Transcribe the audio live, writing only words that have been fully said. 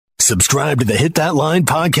Subscribe to the Hit That Line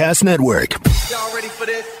Podcast Network. Y'all ready for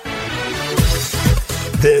this?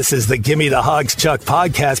 This is the Gimme the Hogs Chuck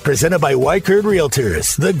podcast presented by Weichert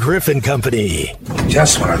Realtors, the Griffin Company.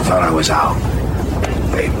 Just when I thought I was out,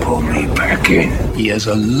 they pulled me back in. He is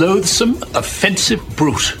a loathsome, offensive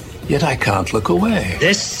brute, yet I can't look away.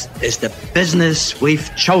 This is the business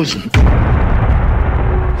we've chosen.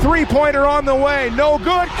 Three-pointer on the way, no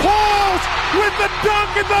good. Qualls with the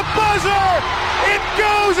dunk at the buzzer. It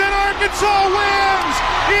goes and Arkansas wins.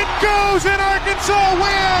 It goes and Arkansas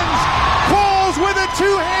wins. Qualls with a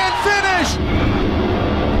two-hand finish.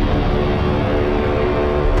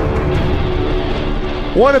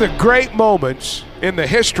 One of the great moments in the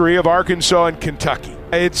history of Arkansas and Kentucky.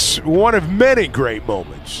 It's one of many great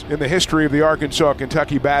moments in the history of the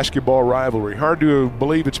Arkansas-Kentucky basketball rivalry. Hard to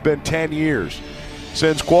believe it's been 10 years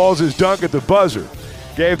since Qualls' dunk at the buzzer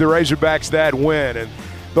gave the Razorbacks that win. And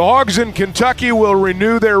the Hogs in Kentucky will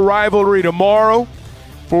renew their rivalry tomorrow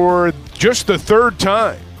for just the third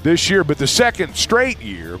time this year, but the second straight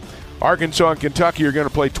year, Arkansas and Kentucky are going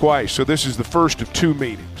to play twice. So this is the first of two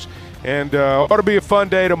meetings. And ought to be a fun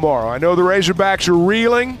day tomorrow. I know the Razorbacks are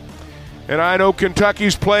reeling, and I know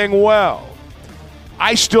Kentucky's playing well.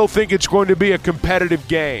 I still think it's going to be a competitive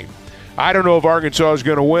game. I don't know if Arkansas is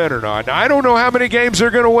going to win or not. Now, I don't know how many games they're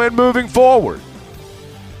going to win moving forward.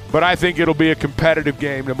 But I think it'll be a competitive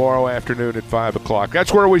game tomorrow afternoon at 5 o'clock.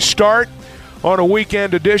 That's where we start on a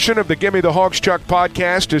weekend edition of the Gimme the Hogs Chuck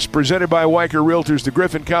podcast. It's presented by Weichert Realtors, the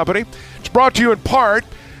Griffin Company. It's brought to you in part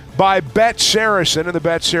by Bet Saracen and the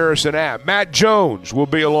Bet Saracen app. Matt Jones will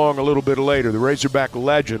be along a little bit later, the Razorback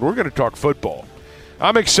legend. We're going to talk football.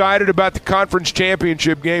 I'm excited about the conference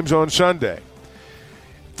championship games on Sunday.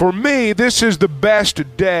 For me, this is the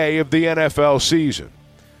best day of the NFL season.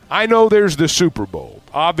 I know there's the Super Bowl.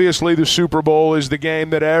 Obviously, the Super Bowl is the game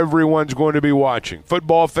that everyone's going to be watching.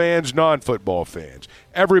 Football fans, non-football fans.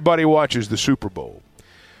 Everybody watches the Super Bowl.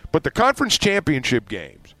 But the conference championship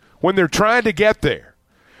games, when they're trying to get there,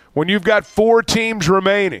 when you've got 4 teams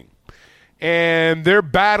remaining, and they're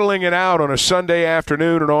battling it out on a Sunday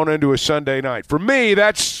afternoon and on into a Sunday night, for me,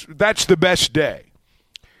 that's the best day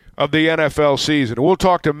of the NFL season. We'll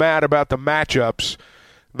talk to Matt about the matchups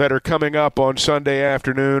that are coming up on Sunday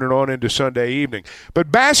afternoon and on into Sunday evening.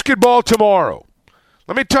 But basketball tomorrow.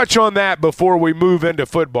 Let me touch on that before we move into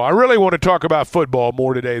football. I really want to talk about football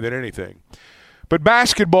more today than anything. But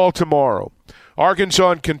basketball tomorrow. Arkansas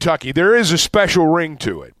and Kentucky. There is a special ring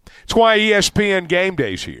to it. It's why ESPN Game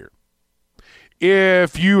Day's here.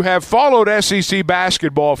 If you have followed SEC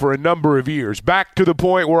basketball for a number of years, back to the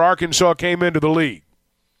point where Arkansas came into the league,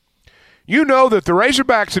 you know that the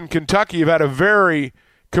Razorbacks in Kentucky have had a very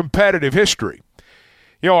competitive history.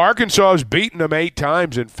 You know, Arkansas has beaten them 8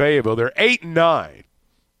 times in Fayetteville. They're 8-9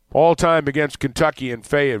 all-time against Kentucky and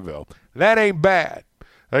Fayetteville. That ain't bad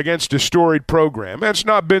against a storied program. That's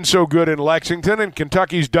not been so good in Lexington, and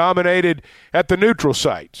Kentucky's dominated at the neutral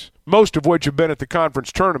sites, most of which have been at the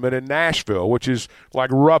conference tournament in Nashville, which is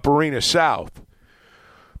like Rupp Arena South.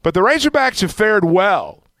 But the Razorbacks have fared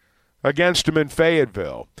well against them in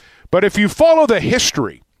Fayetteville. But if you follow the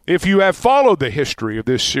history, if you have followed the history of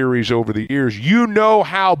this series over the years, you know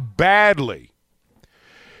how badly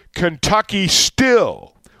Kentucky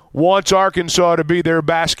still wants Arkansas to be their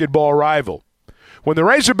basketball rival. When the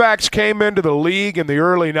Razorbacks came into the league in the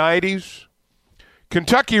early 90s,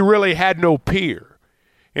 Kentucky really had no peer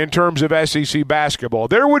in terms of SEC basketball.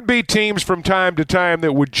 There would be teams from time to time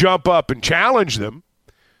that would jump up and challenge them,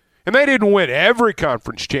 and they didn't win every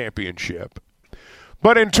conference championship.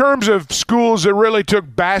 But in terms of schools that really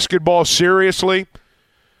took basketball seriously,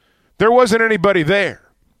 there wasn't anybody there.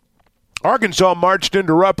 Arkansas marched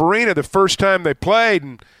into Rupp Arena the first time they played,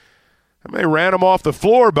 and they ran them off the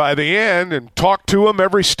floor by the end and talked to them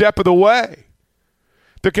every step of the way.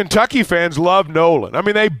 The Kentucky fans loved Nolan. I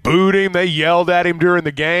mean, they booed him, they yelled at him during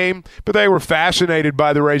the game, but they were fascinated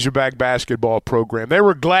by the Razorback basketball program. They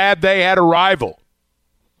were glad they had a rival.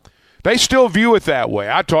 They still view it that way.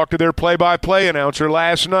 I talked to their play-by-play announcer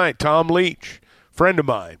last night, Tom Leach, friend of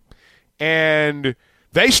mine, and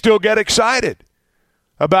they still get excited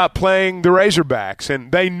about playing the Razorbacks,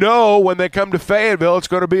 and they know when they come to Fayetteville it's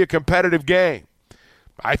going to be a competitive game.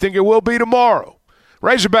 I think it will be tomorrow.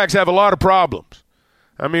 Razorbacks have a lot of problems.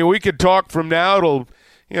 I mean, we could talk from now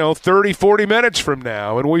till 30, 40 minutes from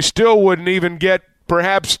now, and we still wouldn't even get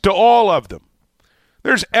perhaps to all of them.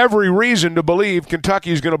 There's every reason to believe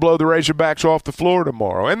Kentucky's going to blow the Razorbacks off the floor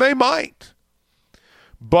tomorrow, and they might.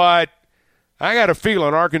 But I got a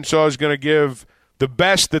feeling Arkansas is going to give the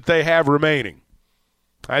best that they have remaining.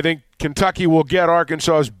 I think Kentucky will get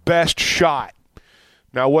Arkansas's best shot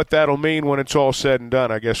Now, what that'll mean when it's all said and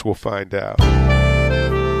done, I guess we'll find out.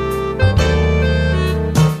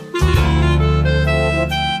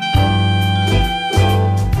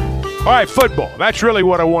 All right, football. That's really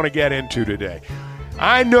what I want to get into today.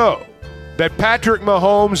 I know that Patrick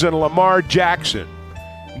Mahomes and Lamar Jackson,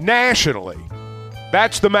 nationally,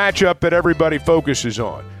 that's the matchup that everybody focuses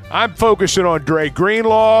on. I'm focusing on Dre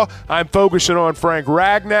Greenlaw. I'm focusing on Frank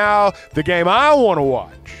Ragnow. The game I want to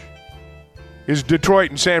watch is Detroit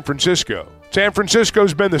and San Francisco. San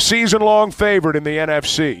Francisco's been the season-long favorite in the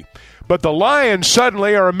NFC. But the Lions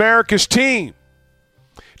suddenly are America's team.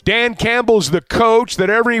 Dan Campbell's the coach that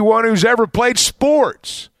everyone who's ever played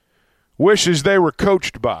sports wishes they were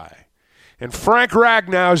coached by. And Frank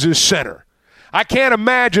Ragnow's his center. I can't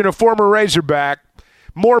imagine a former Razorback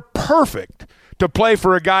more perfect to play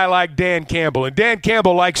for a guy like Dan Campbell. And Dan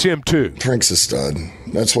Campbell likes him too. Frank's a stud.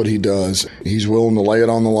 That's what he does. He's willing to lay it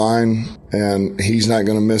on the line, and he's not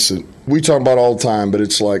going to miss it. We talk about it all the time, but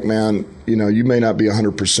it's like, man, you may not be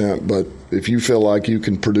 100%, but if you feel like you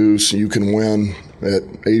can produce, you can win at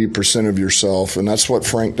 80% of yourself, and that's what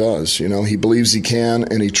Frank does. He believes he can,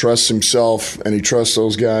 and he trusts himself, and he trusts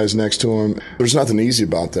those guys next to him. There's nothing easy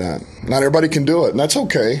about that. Not everybody can do it, and that's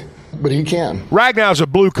okay, but he can. Ragnow's a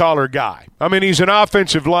blue-collar guy. I mean, he's an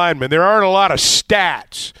offensive lineman. There aren't a lot of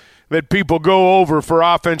stats that people go over for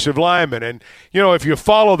offensive linemen. And, if you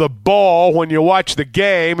follow the ball when you watch the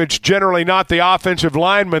game, it's generally not the offensive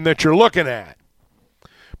lineman that you're looking at.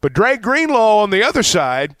 But Dre Greenlaw on the other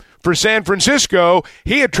side, for San Francisco,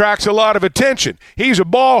 he attracts a lot of attention. He's a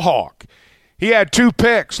ball hawk. He had 2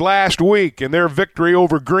 picks last week in their victory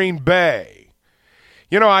over Green Bay.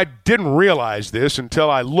 I didn't realize this until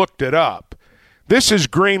I looked it up. This is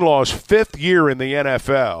Greenlaw's 5th year in the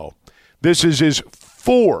NFL. This is his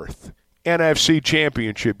 4th NFC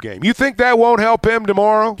championship game. You think that won't help him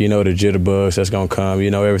tomorrow? The jitterbugs that's going to come,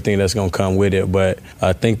 everything that's going to come with it. But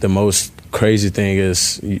I think the most crazy thing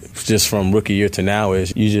is just from rookie year to now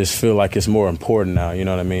is you just feel like it's more important now,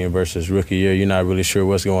 versus rookie year. You're not really sure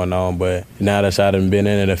what's going on. But now that I've been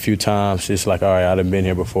in it a few times, it's like, all right, I've been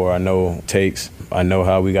here before. I know takes. I know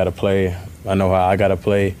how we got to play. I know how I got to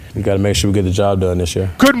play. We got to make sure we get the job done this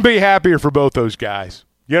year. Couldn't be happier for both those guys.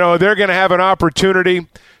 They're going to have an opportunity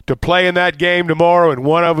to play in that game tomorrow, and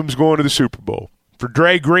one of them's going to the Super Bowl. For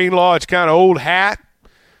Dre Greenlaw, it's kind of old hat.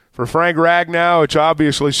 For Frank Ragnow, it's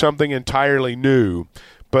obviously something entirely new.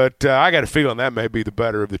 But I got a feeling that may be the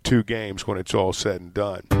better of the 2 games when it's all said and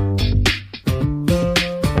done.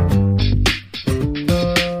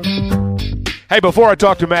 Hey, before I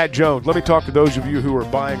talk to Matt Jones, let me talk to those of you who are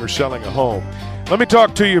buying or selling a home. Let me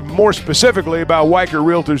talk to you more specifically about Weicker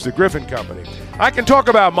Realtors, the Griffin Company. I can talk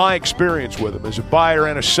about my experience with them as a buyer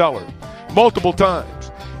and a seller multiple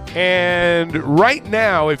times. And right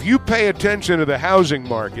now, if you pay attention to the housing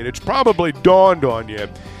market, it's probably dawned on you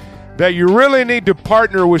that you really need to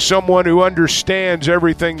partner with someone who understands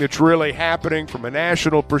everything that's really happening from a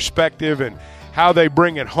national perspective and how they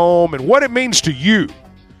bring it home and what it means to you.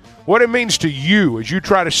 What it means to you as you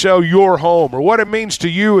try to sell your home, or what it means to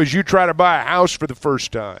you as you try to buy a house for the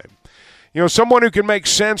first time. Someone who can make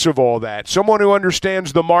sense of all that, someone who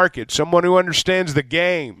understands the market, someone who understands the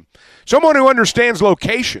game, someone who understands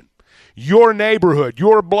location, your neighborhood,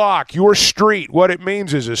 your block, your street, what it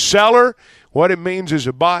means as a seller, what it means as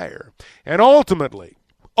a buyer. And ultimately,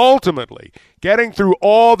 getting through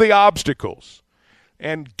all the obstacles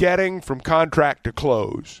and getting from contract to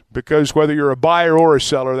close, because whether you're a buyer or a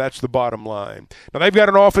seller, that's the bottom line. Now, they've got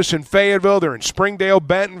an office in Fayetteville. They're in Springdale,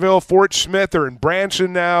 Bentonville, Fort Smith. They're in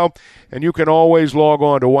Branson now, and you can always log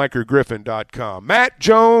on to WeicherGriffin.com. Matt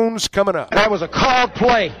Jones coming up. That was a called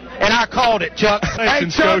play, and I called it, Chuck. Hey,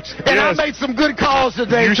 Chuck, Coach. And yes. I made some good calls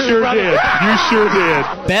today, you too, sure brother. Did. You sure did.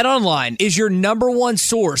 BetOnline is your #1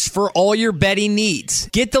 source for all your betting needs.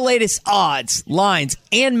 Get the latest odds, lines,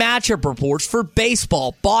 and matchup reports for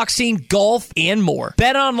baseball, boxing, golf, and more.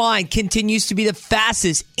 BetOnline continues to be the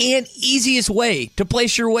fastest and easiest way to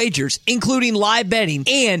place your wagers, including live betting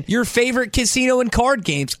and your favorite casino and card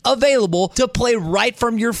games available to play right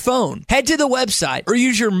from your phone. Head to the website or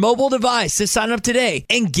use your mobile device to sign up today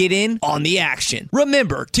and get in on the action.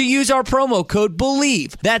 Remember to use our promo code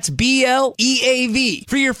BELIEVE, that's BLEAV,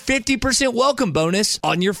 for your 50% welcome bonus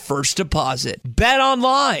on your first deposit.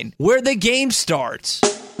 BetOnline, where the game starts.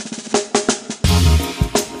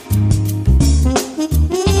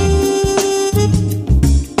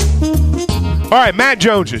 All right, Matt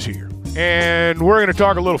Jones is here, and we're going to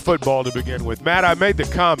talk a little football to begin with. Matt, I made the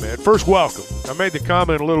comment, first welcome, I made the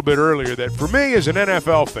comment a little bit earlier that for me as an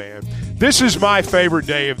NFL fan, this is my favorite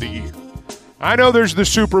day of the year. I know there's the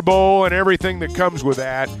Super Bowl and everything that comes with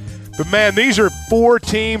that, But, man, these are 4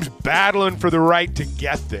 teams battling for the right to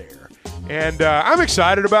get there. And I'm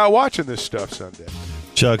excited about watching this stuff Sunday.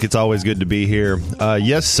 Chuck, it's always good to be here.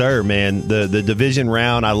 Yes, sir, man. The division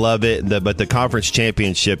round, I love it. But the conference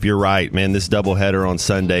championship, you're right, man. This doubleheader on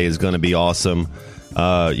Sunday is going to be awesome.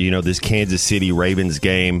 This Kansas City Ravens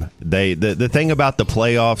game. The thing about the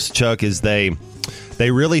playoffs, Chuck, is they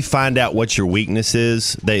really find out what your weakness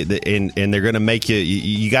is. And they're going to make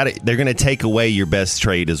they're going to take away your best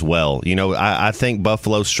trade as well. I think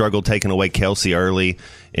Buffalo struggled taking away Kelsey early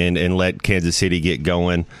and let Kansas City get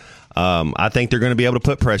going. I think they're going to be able to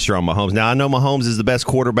put pressure on Mahomes. Now, I know Mahomes is the best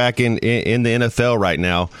quarterback in the NFL right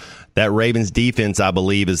now. That Ravens defense, I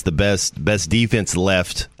believe, is the best defense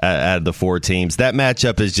left out of the 4 teams. That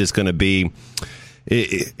matchup is just going to be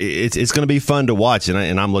it's going to be fun to watch,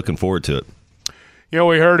 and I'm looking forward to it.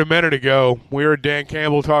 We heard a minute ago, we heard Dan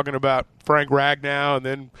Campbell talking about Frank Ragnow, and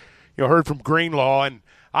then heard from Greenlaw, and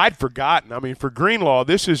I'd forgotten. I mean, for Greenlaw,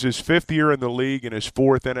 this is his 5th year in the league and his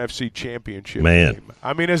 4th NFC championship game.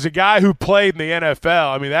 I mean, as a guy who played in the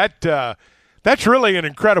NFL, I mean, that's really an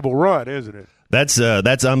incredible run, isn't it?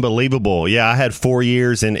 That's unbelievable. Yeah, I had 4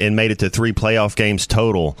 years and made it to 3 playoff games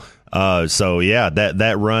total. So yeah,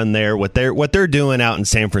 that run there, what they're doing out in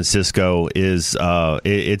San Francisco is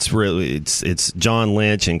it's John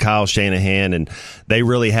Lynch and Kyle Shanahan, and they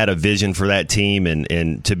really had a vision for that team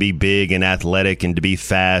and to be big and athletic and to be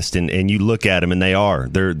fast, and you look at them and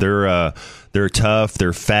they're tough,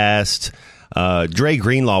 they're fast. Dre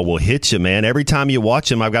Greenlaw will hit you, man. Every time you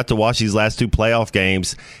watch him, I've got to watch these last 2 playoff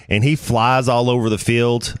games, and he flies all over the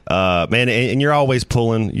field, man. And you're always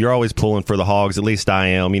pulling for the Hogs. At least I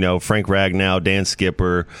am. Frank Ragnow, Dan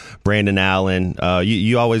Skipper, Brandon Allen.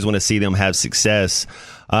 You always want to see them have success.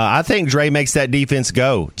 I think Dre makes that defense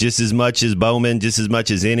go just as much as Bowman, just as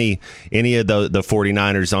much as any of the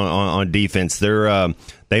 49ers on defense.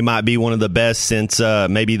 They might be one of the best since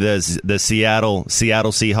maybe the Seattle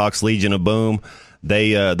Seahawks Legion of Boom.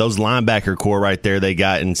 Those linebacker core right there they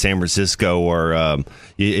got in San Francisco, or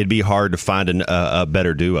it'd be hard to find a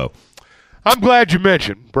better duo. I'm glad you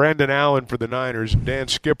mentioned Brandon Allen for the Niners and Dan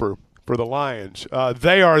Skipper for the Lions.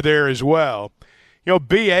 They are there as well.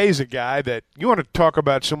 B.A. is a guy that you want to talk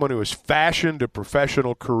about someone who has fashioned a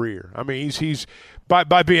professional career. I mean, he's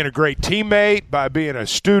by being a great teammate, by being a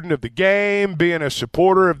student of the game, being a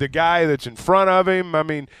supporter of the guy that's in front of him. I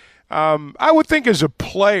mean, I would think as a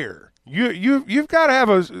player, you've got to have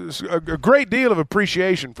a great deal of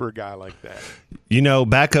appreciation for a guy like that.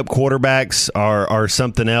 Backup quarterbacks are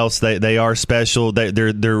something else. They are special.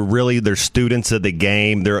 They're students of the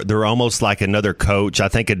game. They're almost like another coach. I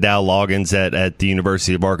think of Dow Loggins at the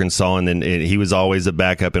University of Arkansas, and he was always a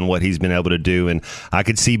backup in what he's been able to do. And I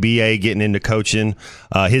could see B.A. getting into coaching.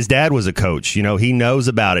 His dad was a coach. He knows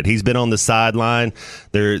about it. He's been on the sideline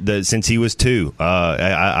since he was 2.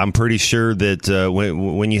 I'm pretty sure that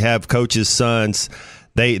when you have coaches' sons,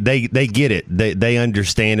 They get it. They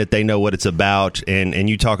understand it. They know what it's about. And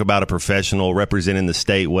you talk about a professional representing the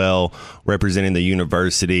state well, representing the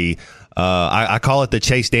university. I call it the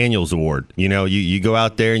Chase Daniels Award. You go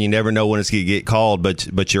out there and you never know when it's going to get called,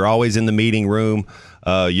 but you're always in the meeting room.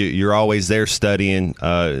 You're always there studying,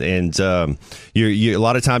 and a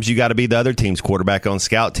lot of times you got to be the other team's quarterback on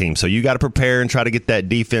scout team. So you got to prepare and try to get that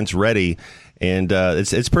defense ready. And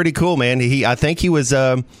it's pretty cool, man. I think he was.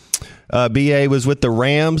 B.A. was with the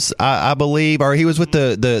Rams, I believe, or he was with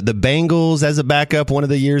the Bengals as a backup one of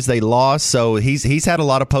the years they lost. So he's had a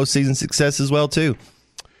lot of postseason success as well, too.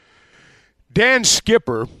 Dan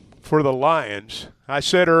Skipper for the Lions. I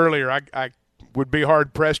said earlier I would be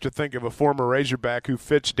hard-pressed to think of a former Razorback who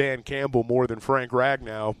fits Dan Campbell more than Frank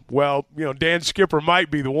Ragnow. Well, Dan Skipper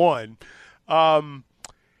might be the one. The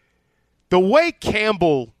way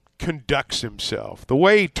Campbell conducts himself, the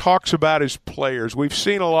way he talks about his players. We've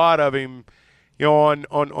seen a lot of him,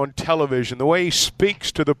 on television, the way he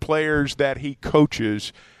speaks to the players that he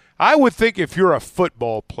coaches. I would think if you're a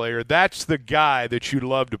football player, that's the guy that you'd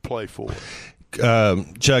love to play for.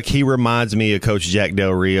 Chuck, he reminds me of Coach Jack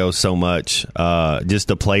Del Rio so much. Just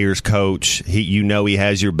a player's coach. He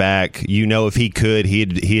has your back. If he could,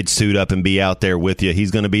 he'd suit up and be out there with you.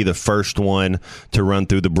 He's going to be the first one to run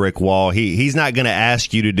through the brick wall. He's not going to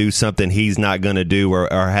ask you to do something he's not going to do or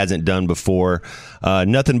hasn't done before.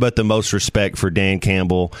 Nothing but the most respect for Dan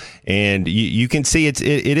Campbell. And you can see it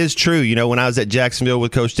is true. When I was at Jacksonville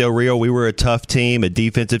with Coach Del Rio, we were a tough team, a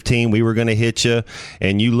defensive team. We were going to hit you.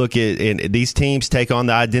 And you look at these teams take on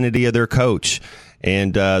the identity of their coach.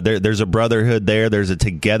 And there's a brotherhood there. There's a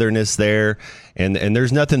togetherness there. And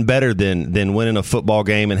there's nothing better than winning a football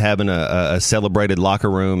game and having a celebrated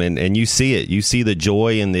locker room. And you see it. You see the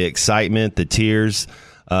joy and the excitement, the tears.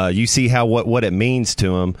 You see what it means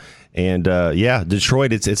to him. And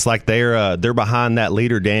Detroit, it's like they're behind that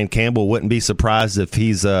leader, Dan Campbell. Wouldn't be surprised if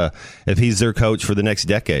he's their coach for the next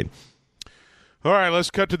decade. All right, let's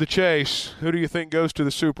cut to the chase. Who do you think goes to the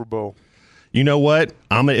Super Bowl? You know what?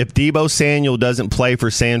 If Deebo Samuel doesn't play for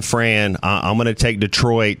San Fran, I'm going to take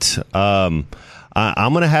Detroit. I'm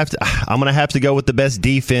going to have to go with the best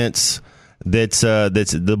defense. That's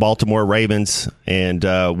the Baltimore Ravens, and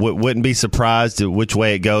wouldn't be surprised at which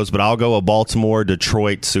way it goes. But I'll go a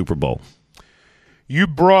Baltimore-Detroit Super Bowl. You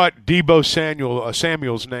brought Deebo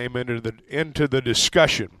Samuel's name into the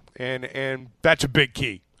discussion, and that's a big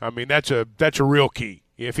key. I mean, that's a real key.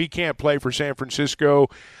 If he can't play for San Francisco,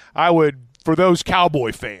 I would, for those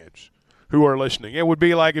Cowboy fans who are listening, it would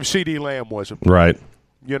be like if CeeDee Lamb wasn't. Right.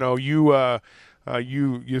 You know,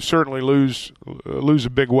 you certainly lose a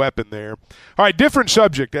big weapon there. All right, different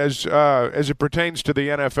subject as it pertains to the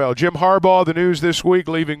NFL. Jim Harbaugh, the news this week,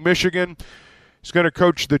 leaving Michigan, is going to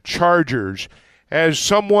coach the Chargers. As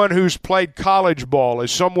someone who's played college ball,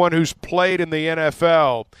 as someone who's played in the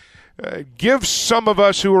NFL, give some of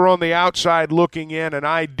us who are on the outside looking in an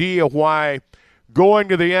idea why going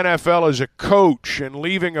to the NFL as a coach and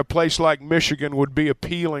leaving a place like Michigan would be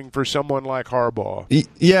appealing for someone like Harbaugh.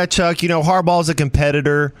 Yeah, Chuck, Harbaugh's a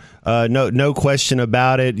competitor. No question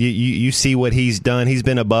about it. You see what he's done. He's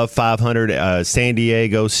been above 500, San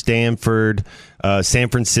Diego, Stanford, San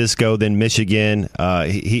Francisco, then Michigan.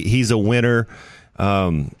 He's a winner.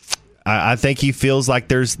 I think he feels like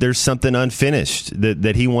there's something unfinished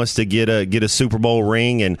that he wants to get a Super Bowl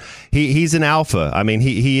ring, and he's an alpha. I mean,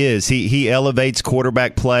 he is. He elevates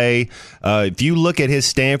quarterback play. If you look at his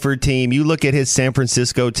Stanford team, you look at his San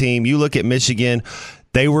Francisco team, you look at Michigan.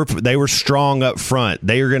 They were strong up front.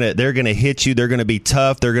 They're gonna hit you. They're gonna be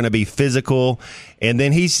tough. They're gonna be physical. And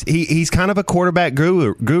then he's kind of a quarterback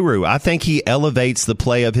guru. I think he elevates the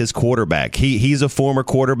play of his quarterback. He's a former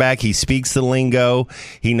quarterback. He speaks the lingo.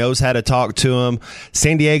 He knows how to talk to him.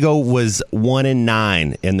 San Diego was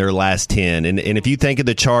 1-9 in their last 10. And if you think of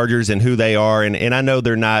the Chargers and who they are, and I know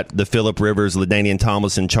they're not the Phillip Rivers, LaDainian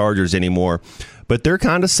Tomlinson Chargers anymore, but they're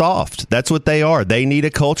kind of soft. That's what they are. They need a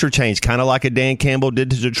culture change, kind of like a Dan Campbell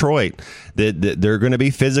did to Detroit. They're going to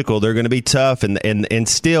be physical. They're going to be tough. And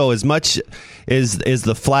still, as much as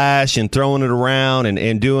the flash and throwing it around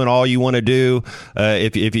and doing all you want to do,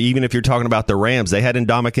 even if you're talking about the Rams, they had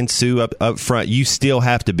Ndamukong Suh up front. You still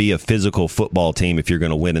have to be a physical football team if you're going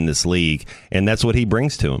to win in this league, and that's what he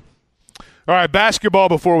brings to them. All right, basketball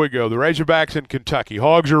before we go. The Razorbacks in Kentucky.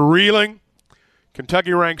 Hogs are reeling.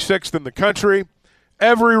 Kentucky ranked 6th in the country.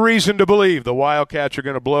 Every reason to believe the Wildcats are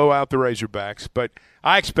going to blow out the Razorbacks, but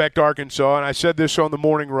I expect Arkansas, and I said this on the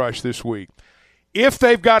Morning Rush this week, if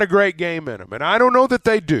they've got a great game in them, and I don't know that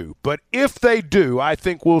they do, but if they do, I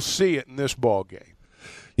think we'll see it in this ball game.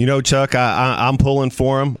 Chuck, I'm pulling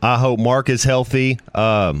for him. I hope Mark is healthy.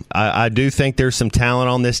 I do think there's some talent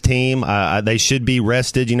on this team. They should be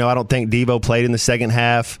rested. I don't think Devo played in the second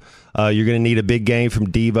half. You're going to need a big game from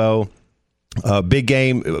Devo. Big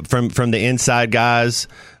game from the inside guys.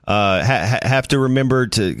 Have to remember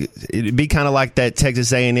to be kind of like that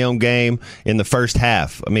Texas A&M game in the first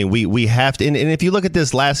half. I mean, we have to. And if you look at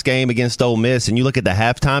this last game against Ole Miss and you look at the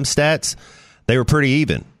halftime stats, they were pretty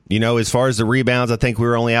even. As far as the rebounds, I think we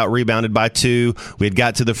were only out rebounded by 2. We had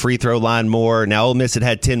got to the free throw line more. Now Ole Miss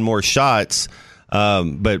had 10 more shots.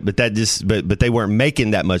 But they weren't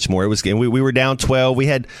making that much more. We were down 12. We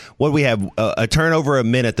had a turnover a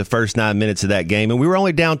minute the first 9 minutes of that game, and we were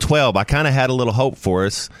only down 12. I kind of had a little hope for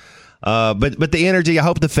us, but the energy. I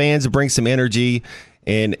hope the fans bring some energy,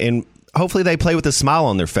 and hopefully they play with a smile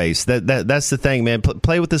on their face. That's the thing, man.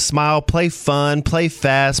 Play with a smile, play fun, play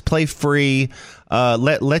fast, play free.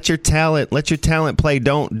 Let your talent play.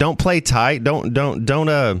 Don't play tight. Don't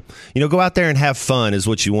go out there and have fun is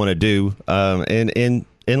what you want to do. And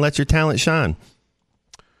let your talent shine.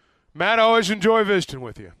 Matt, always enjoy visiting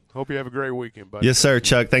with you. Hope you have a great weekend, buddy. Yes, sir,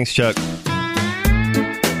 Chuck. Thanks, Chuck.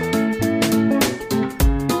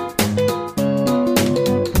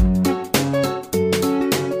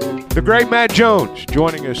 The great Matt Jones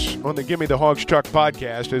joining us on the Gimme the Hogs Chuck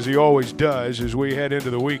podcast, as he always does as we head into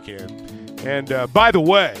the weekend. And by the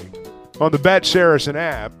way, on the Bet Saracen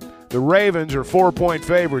app, the Ravens are 4-point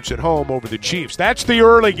favorites at home over the Chiefs. That's the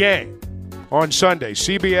early game on Sunday.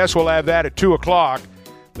 CBS will have that at 2 o'clock.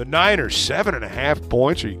 The Niners, 7.5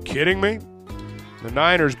 points. Are you kidding me? The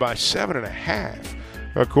Niners by 7.5,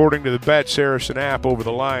 according to the Bet Saracen app over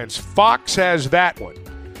the Lions. Fox has that one,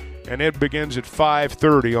 and it begins at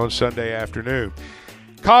 5:30 on Sunday afternoon.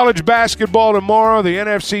 College basketball tomorrow, the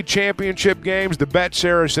NFC Championship games, the Bet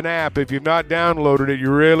Saracen app. If you've not downloaded it,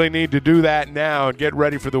 you really need to do that now and get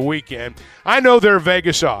ready for the weekend. I know there are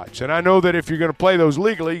Vegas odds, and I know that if you're going to play those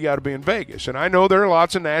legally, you got to be in Vegas. And I know there are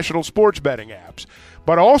lots of national sports betting apps.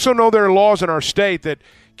 But I also know there are laws in our state that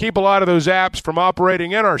keep a lot of those apps from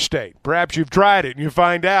operating in our state. Perhaps you've tried it and you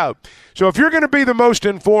find out. So if you're going to be the most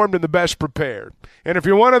informed and the best prepared, and if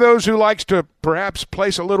you're one of those who likes to perhaps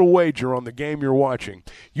place a little wager on the game you're watching,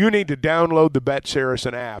 you need to download the Bet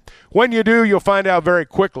Saracen app. When you do, you'll find out very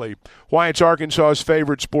quickly why it's Arkansas's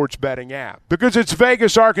favorite sports betting app. Because it's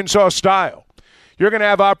Vegas, Arkansas style. You're going to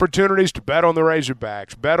have opportunities to bet on the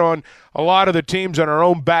Razorbacks, bet on a lot of the teams in our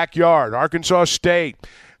own backyard, Arkansas State.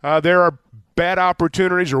 There are bet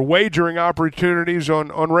opportunities or wagering opportunities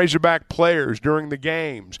on Razorback players during the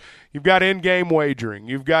games. You've got in-game wagering.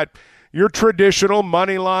 You've got your traditional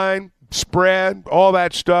money line, spread, all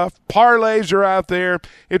that stuff. Parlays are out there.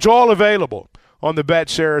 It's all available on the Bet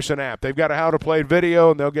Saracen app. They've got a how-to-play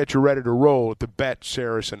video, and they'll get you ready to roll at the Bet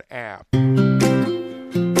Saracen app.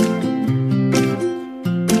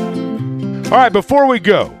 All right, before we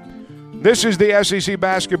go, this is the SEC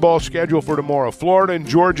basketball schedule for tomorrow. Florida and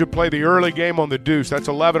Georgia play the early game on the Deuce. That's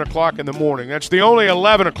 11 o'clock in the morning. That's the only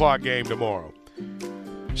 11 o'clock game tomorrow.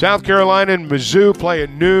 South Carolina and Mizzou play at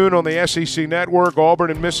noon on the SEC Network.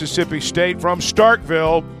 Auburn and Mississippi State from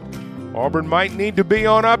Starkville. Auburn might need to be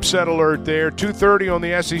on upset alert there. 2:30 on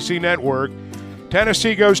the SEC Network.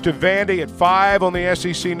 Tennessee goes to Vandy at 5 on the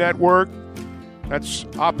SEC Network. That's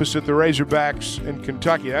opposite the Razorbacks in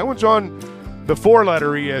Kentucky. That one's on the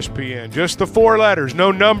 4-letter ESPN. Just the 4 letters.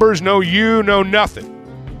 No numbers, no U, no nothing.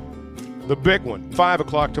 The big one, 5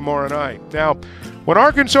 o'clock tomorrow night. Now, when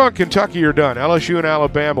Arkansas and Kentucky are done, LSU and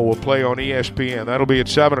Alabama will play on ESPN. That'll be at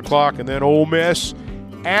 7 o'clock, and then Ole Miss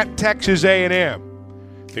at Texas A&M.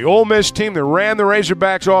 The Ole Miss team that ran the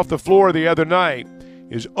Razorbacks off the floor the other night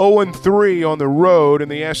is 0-3 on the road in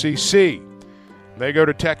the SEC. They go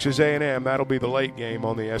to Texas A&M. That'll be the late game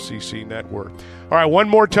on the SEC Network. All right, one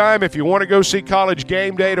more time, if you want to go see College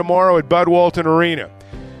Game Day tomorrow at Bud Walton Arena,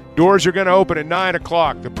 doors are going to open at 9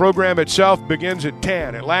 o'clock. The program itself begins at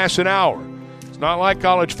 10. It lasts an hour. It's not like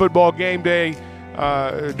College Football Game Day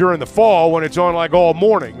during the fall when it's on like all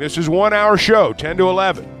morning. This is a 1-hour show, 10 to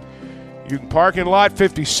 11. You can park in lot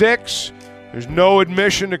 56. There's no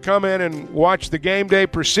admission to come in and watch the game day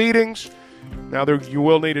proceedings. Now, you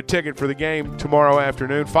will need a ticket for the game tomorrow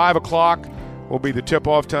afternoon. 5 o'clock will be the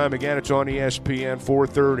tip-off time. Again, it's on ESPN,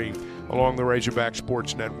 4:30 along the Razorback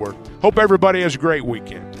Sports Network. Hope everybody has a great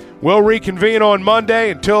weekend. We'll reconvene on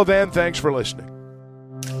Monday. Until then, thanks for listening.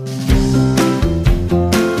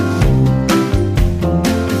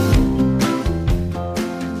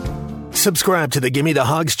 Subscribe to the Gimme the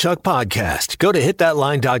Hogs Chuck podcast. Go to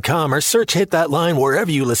hitthatline.com or search Hit That Line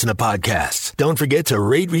wherever you listen to podcasts. Don't forget to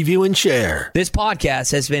rate, review, and share. This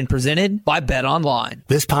podcast has been presented by Bet Online.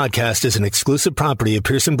 This podcast is an exclusive property of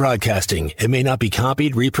Pearson Broadcasting. It may not be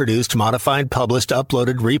copied, reproduced, modified, published,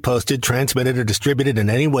 uploaded, reposted, transmitted, or distributed in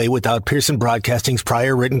any way without Pearson Broadcasting's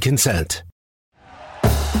prior written consent.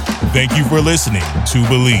 Thank you for listening to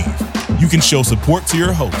Believe. You can show support to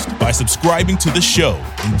your host by subscribing to the show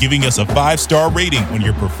and giving us a 5-star rating on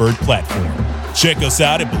your preferred platform. Check us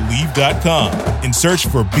out at Believe.com and search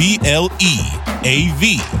for BLEAV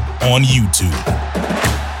on YouTube.